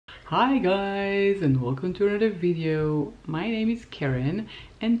Hi guys, and welcome to another video. My name is Karen,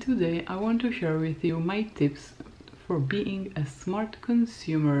 and today I want to share with you my tips for being a smart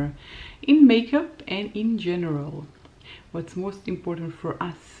consumer in makeup and in general. What's most important for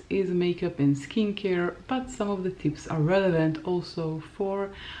us is makeup and skincare, but some of the tips are relevant also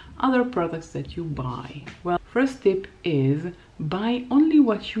for other products that you buy. Well, first tip is buy only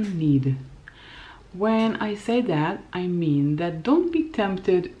what you need. When I say that, I mean that don't be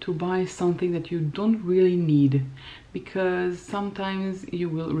tempted to buy something that you don't really need, because sometimes you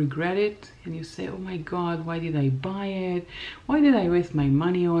will regret it and you say, oh my god, why did I buy it? Why did I waste my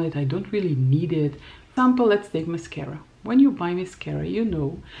money on it? I don't really need it. For example, let's take mascara. When you buy mascara, you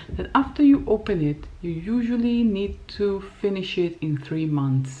know that after you open it, you usually need to finish it in 3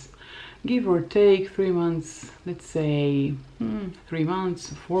 months. Give or take 3 months, let's say 3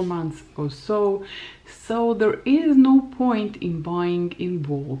 months, 4 months or so. So there is no point in buying in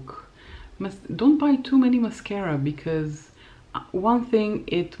bulk. Don't buy too many mascara, because one thing,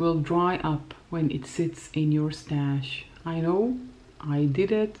 it will dry up when it sits in your stash. I know, I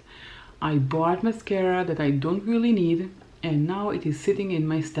did it. I bought mascara that I don't really need, and now it is sitting in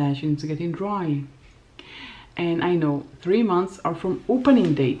my stash and it's getting dry. And I know 3 months are from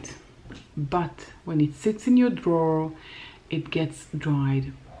opening date, but when it sits in your drawer, it gets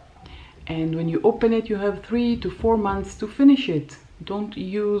dried. And when you open it, you have 3 to 4 months to finish it. Don't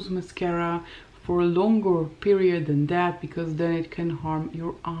use mascara for a longer period than that, because then it can harm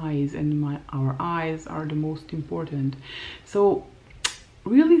your eyes, and our eyes are the most important. So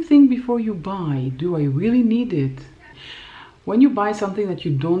really think before you buy. Do I really need it? When you buy something that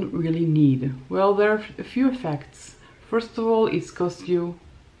you don't really need, well, there are a few effects. First of all, it's cost you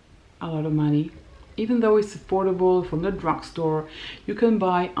a lot of money. Even though it's affordable from the drugstore, you can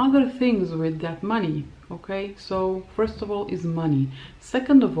buy other things with that money. Okay, so first of all is money.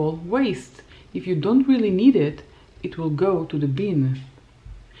 Second of all, waste. If you don't really need it, it will go to the bin.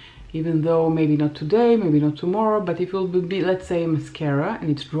 Even though maybe not today, maybe not tomorrow, but if it will be, let's say, mascara and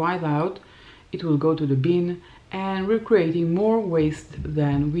it's dried out, it will go to the bin, and we're creating more waste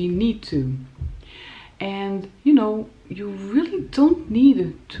than we need to. And you know, you really don't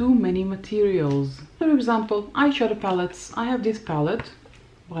need too many materials. For example, eyeshadow palettes. I have this palette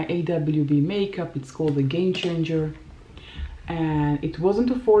by AWB Makeup. It's called the Game Changer, and it wasn't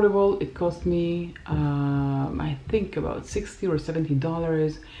affordable. It cost me I think about $60 or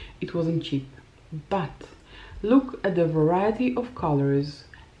 $70. It wasn't cheap, but look at the variety of colors,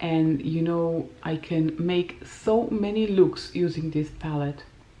 and you know, I can make so many looks using this palette.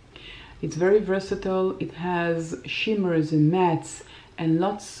 It's very versatile. It has shimmers and mattes and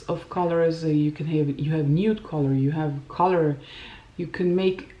lots of colors. You have nude color, you have color. You can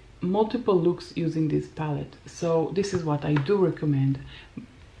make multiple looks using this palette. So this is what I do recommend.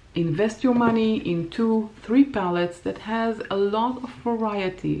 Invest your money in 2-3 palettes that has a lot of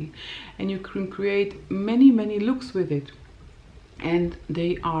variety, and you can create many looks with it, and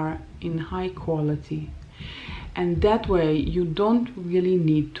they are in high quality. And that way you don't really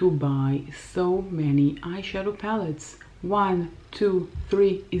need to buy so many eyeshadow palettes. 1, 2,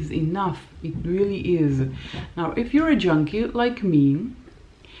 3 is enough. It really is. Now if you're a junkie like me,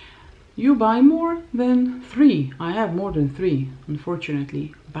 you buy more than 3. I have more than 3,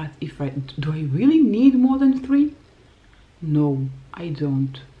 unfortunately. But do I really need more than 3? No, I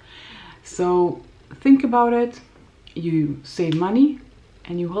don't. So think about it. You save money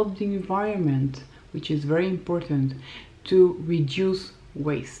and you help the environment, which is very important, to reduce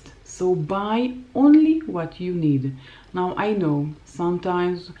waste. So buy only what you need. Now I know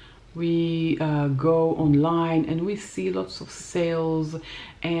sometimes we go online and we see lots of sales,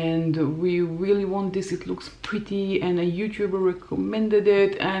 and we really want this, it looks pretty, and a YouTuber recommended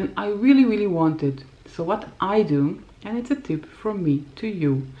it, and I really want it. So what I do, and it's a tip from me to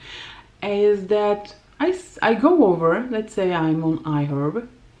you, is that I go over, let's say I'm on iHerb,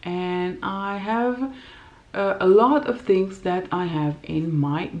 and I have a lot of things that I have in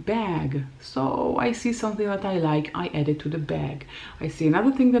my bag. So I see something that I like, I add it to the bag. I see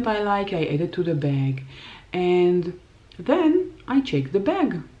another thing that I like, I add it to the bag. And then I check the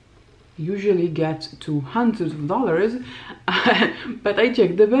bag. Usually get to hundreds of dollars, but I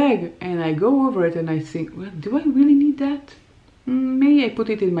check the bag and I go over it and I think, well, do I really need that? Maybe I put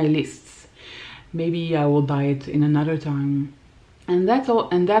it in my lists. Maybe I will buy it in another time. And that's all,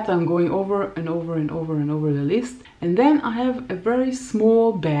 and that I'm going over and over the list. And then I have a very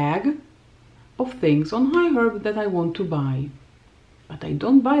small bag of things on iHerb that I want to buy, but I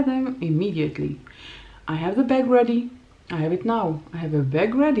don't buy them immediately. I have the bag ready. I have it now. I have a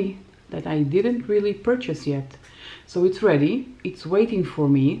bag ready that I didn't really purchase yet. So it's ready, it's waiting for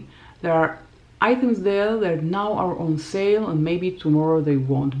me. There are items there that now are on sale and maybe tomorrow they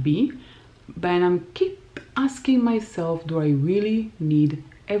won't be. But I keep asking myself, do I really need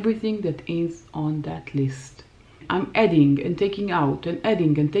everything that is on that list? I'm adding and taking out and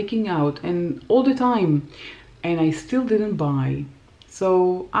adding and taking out and all the time, and I still didn't buy.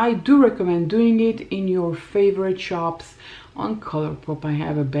 So I do recommend doing it in your favorite shops. On Colourpop I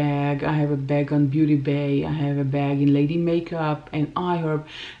have a bag on Beauty Bay, I have a bag in Lady Makeup and iHerb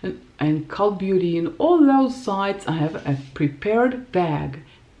and Cult Beauty. In all those sites I have a prepared bag,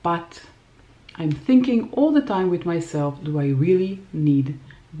 but I'm thinking all the time with myself, do I really need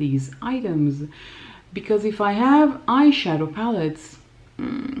these items? Because if I have eyeshadow palettes,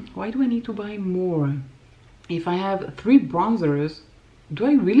 why do I need to buy more? If I have 3 bronzers, do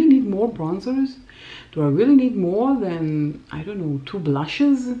I really need more bronzers? Do I really need more than, I don't know, 2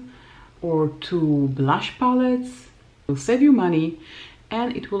 blushes or 2 blush palettes? It will save you money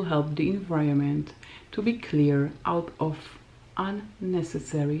and it will help the environment to be clear out of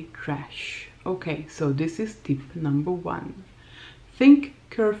unnecessary trash. Okay, so this is tip number 1. Think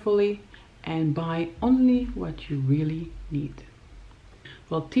carefully and buy only what you really need.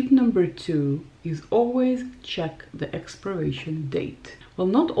 Well, tip number 2 is always check the expiration date. Well,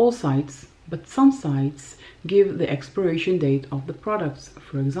 not all sites, but some sites give the expiration date of the products.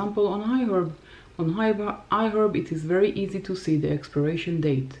 For example, on iHerb. On iHerb it is very easy to see the expiration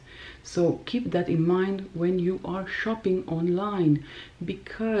date. So keep that in mind when you are shopping online,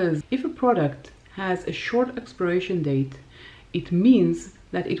 because if a product has a short expiration date, it means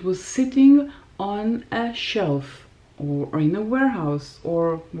that it was sitting on a shelf or in a warehouse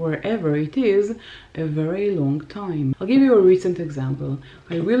or wherever it is a very long time. I'll give you a recent example.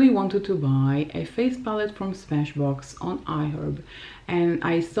 I really wanted to buy a face palette from Smashbox on iHerb, and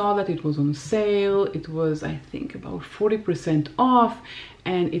I saw that it was on sale. It was, I think, about 40% off,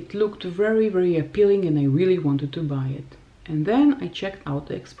 and it looked very, very appealing, and I really wanted to buy it. And then I checked out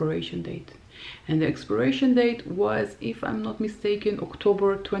the expiration date. And the expiration date was, if I'm not mistaken,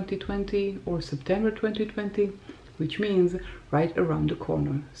 October 2020 or September 2020, which means right around the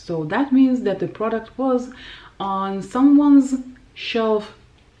corner. So that means that the product was on someone's shelf,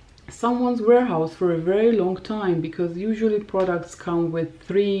 someone's warehouse for a very long time, because usually products come with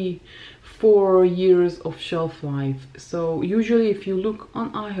 3-4 years of shelf life. So usually if you look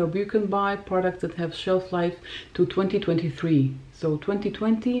on iHerb, you can buy products that have shelf life to 2023. So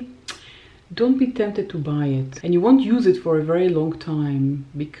 2020, don't be tempted to buy it, and you won't use it for a very long time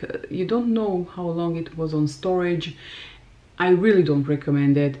because you don't know how long it was on storage. I really don't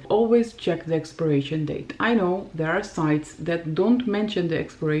recommend it. Always check the expiration date. I know there are sites that don't mention the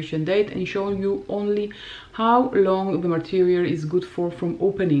expiration date and show you only how long the material is good for from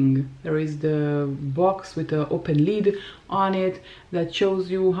opening. There is the box with the open lid on it that shows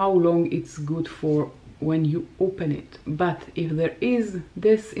you how long it's good for when you open it. But if there is,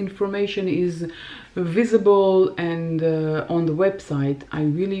 this information is visible and on the website, I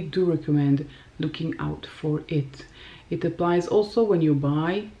really do recommend looking out for it. It applies also when you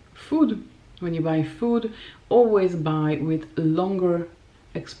buy food. When you buy food, always buy with longer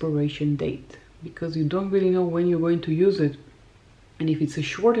expiration date, because you don't really know when you're going to use it. And if it's a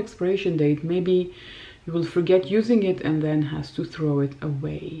short expiration date, maybe you will forget using it and then has to throw it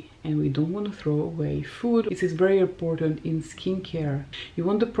away. And we don't want to throw away food. This is very important in skincare. You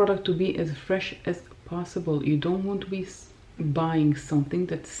want the product to be as fresh as possible. You don't want to be buying something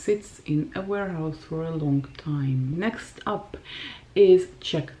that sits in a warehouse for a long time. Next up is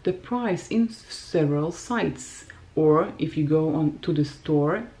check the price in several sites, or if you go on to the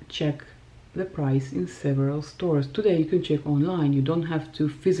store, check the price in several stores. Today you can check online, you don't have to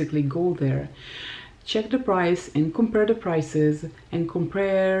physically go there. Check the price and compare the prices and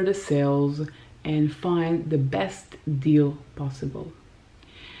compare the sales and find the best deal possible.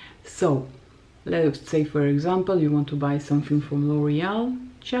 So let's say, for example, you want to buy something from L'Oreal.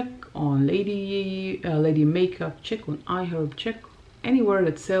 Check on Lady Makeup, check on iHerb, check anywhere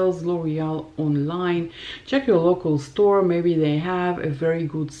that sells L'Oreal online. Check your local store, maybe they have a very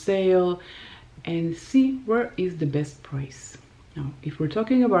good sale, and see where is the best price. Now, if we're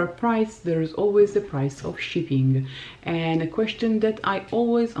talking about price, there is always the price of shipping. And a question that I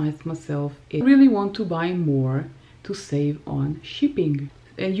always ask myself is, I really want to buy more to save on shipping.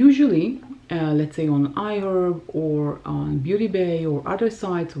 And usually, let's say on iHerb or on Beauty Bay or other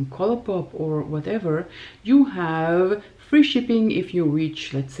sites, on Colourpop or whatever, you have free shipping if you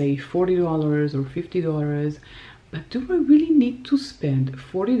reach, let's say, $40 or $50. But do I really need to spend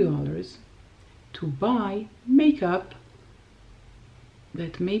 $40 to buy makeup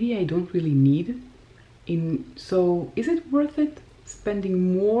that maybe I don't really need? So is it worth it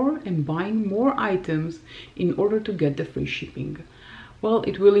spending more and buying more items in order to get the free shipping? Well,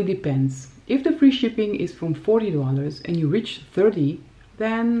 it really depends. If the free shipping is from $40 and you reach 30,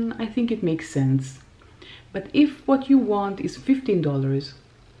 then I think it makes sense. But if what you want is $15,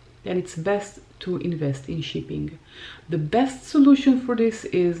 then it's best to invest in shipping. The best solution for this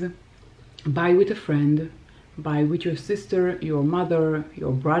is buy with a friend, buy with your sister, your mother,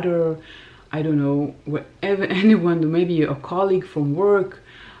 your brother, I don't know, wherever, anyone, maybe a colleague from work,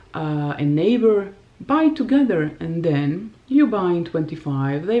 a neighbor. Buy together, and then you buy in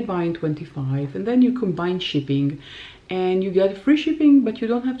 25, they buy in 25, and then you combine shipping and you get free shipping, but you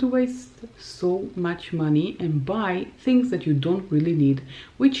don't have to waste so much money and buy things that you don't really need,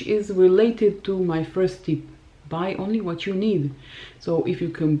 which is related to my first tip: buy only what you need. So if you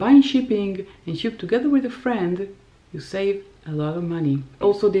combine shipping and ship together with a friend, you save a lot of money. I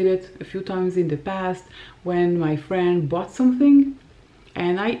also did it a few times in the past when my friend bought something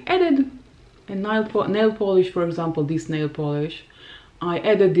and I added a nail polish, for example, this nail polish. I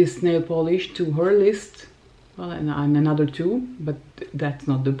added this nail polish to her list, well, and another two, but that's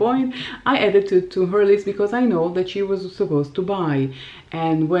not the point. I added it to her list because I know that she was supposed to buy,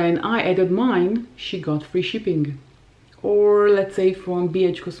 and when I added mine, she got free shipping. Or let's say from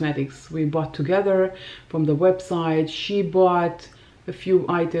BH Cosmetics, we bought together from the website. She bought a few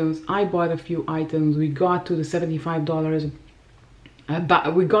items, I bought a few items, we got to the $75,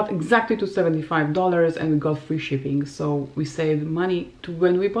 but we got exactly to $75 and we got free shipping, so we saved money to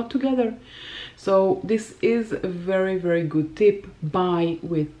when we bought together. So this is a very, very good tip. Buy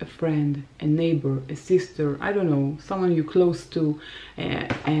with a friend, a neighbor, a sister, I don't know, someone you're close to,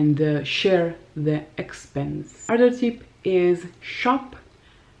 and share the expense. Other tip is shop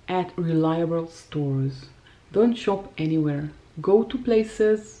at reliable stores. Don't shop anywhere. Go to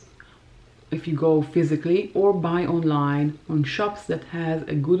places, if you go physically, or buy online on shops that has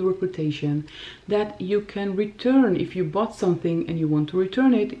a good reputation, that you can return. If you bought something and you want to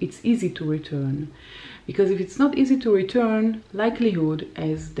return it, it's easy to return. Because if it's not easy to return, likelihood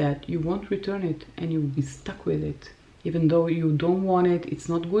is that you won't return it and you'll be stuck with it. Even though you don't want it, it's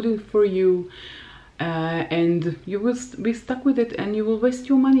not good for you, and you will be stuck with it and you will waste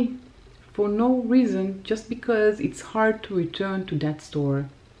your money for no reason, just because it's hard to return to that store,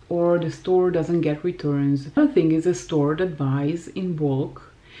 or the store doesn't get returns. Another thing is a store that buys in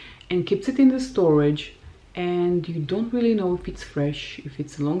bulk and keeps it in the storage, and you don't really know if it's fresh, if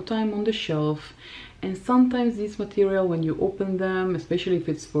it's a long time on the shelf. And sometimes this material, when you open them, especially if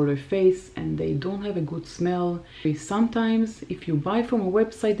it's for the face and they don't have a good smell, sometimes if you buy from a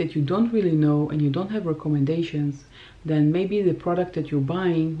website that you don't really know and you don't have recommendations, then maybe the product that you're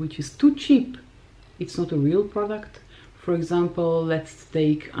buying, which is too cheap, it's not a real product. For example, let's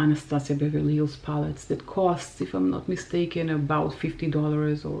take Anastasia Beverly Hills palettes that costs, if I'm not mistaken, about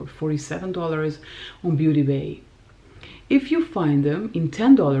 $50 or $47 on Beauty Bay. If you find them in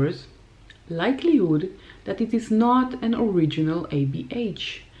 $10, likelihood that it is not an original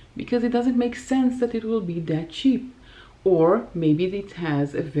ABH, because it doesn't make sense that it will be that cheap, or maybe it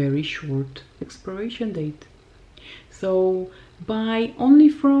has a very short expiration date. So buy only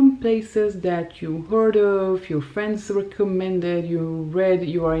from places that you heard of, your friends recommended, you read,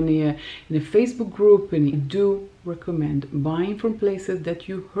 you are in a Facebook group, and you do recommend buying from places that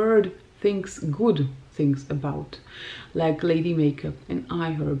you heard good things about, like Lady Makeup and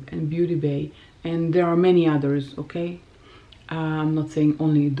iHerb and Beauty Bay, and there are many others. Okay, I'm not saying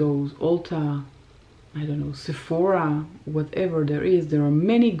only those. Ulta, I don't know, Sephora, whatever there is, there are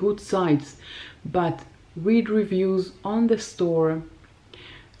many good sites, but read reviews on the store,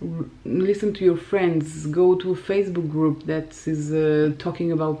 listen to your friends, go to a Facebook group that is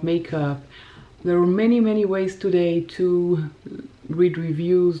talking about makeup. There are many ways today to read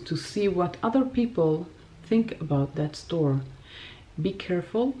reviews, to see what other people think about that store. Be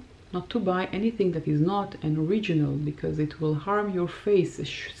careful not to buy anything that is not an original, because it will harm your face,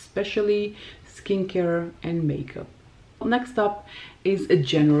 especially skincare and makeup. Next up is a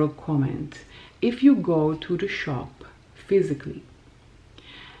general comment. If you go to the shop physically,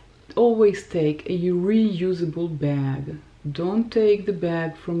 always take a reusable bag. Don't take the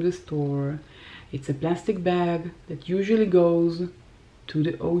bag from the store. It's a plastic bag that usually goes to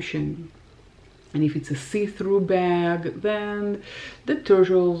the ocean. And if it's a see-through bag, then the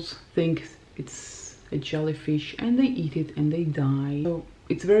turtles think it's a jellyfish and they eat it and they die. So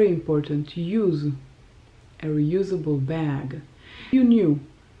it's very important to use a reusable bag. If you knew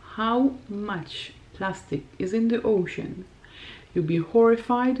how much plastic is in the ocean, you'd be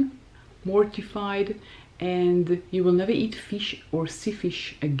horrified, mortified, and you will never eat fish or sea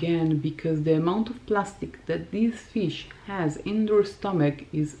fish again, because the amount of plastic that these fish has in their stomach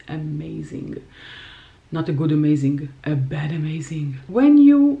is amazing. Not a good amazing, a bad amazing. When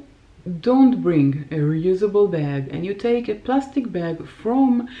you don't bring a reusable bag and you take a plastic bag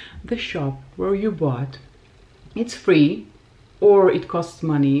from the shop where you bought, it's free, or it costs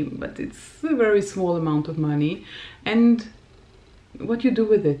money, but it's a very small amount of money, and what you do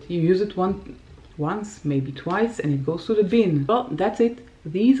with it? You use it once, maybe twice, and it goes to the bin. Well, that's it.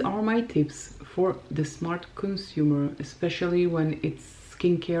 These are my tips for the smart consumer, especially when it's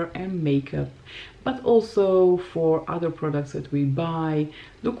skincare and makeup, but also for other products that we buy.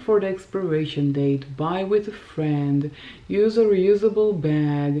 Look for the expiration date, buy with a friend, use a reusable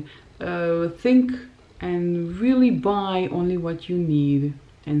bag, think and really buy only what you need,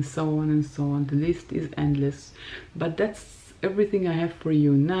 and so on and so on. The list is endless, but that's everything I have for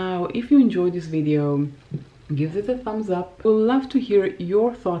you now. If you enjoyed this video, give it a thumbs up. We'd love to hear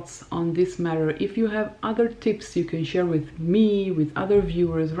your thoughts on this matter. If you have other tips you can share with me, with other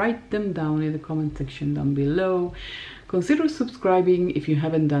viewers, write them down in the comment section down below. Consider subscribing if you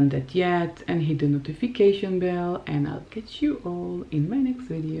haven't done that yet, and hit the notification bell, and I'll catch you all in my next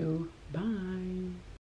video. Bye!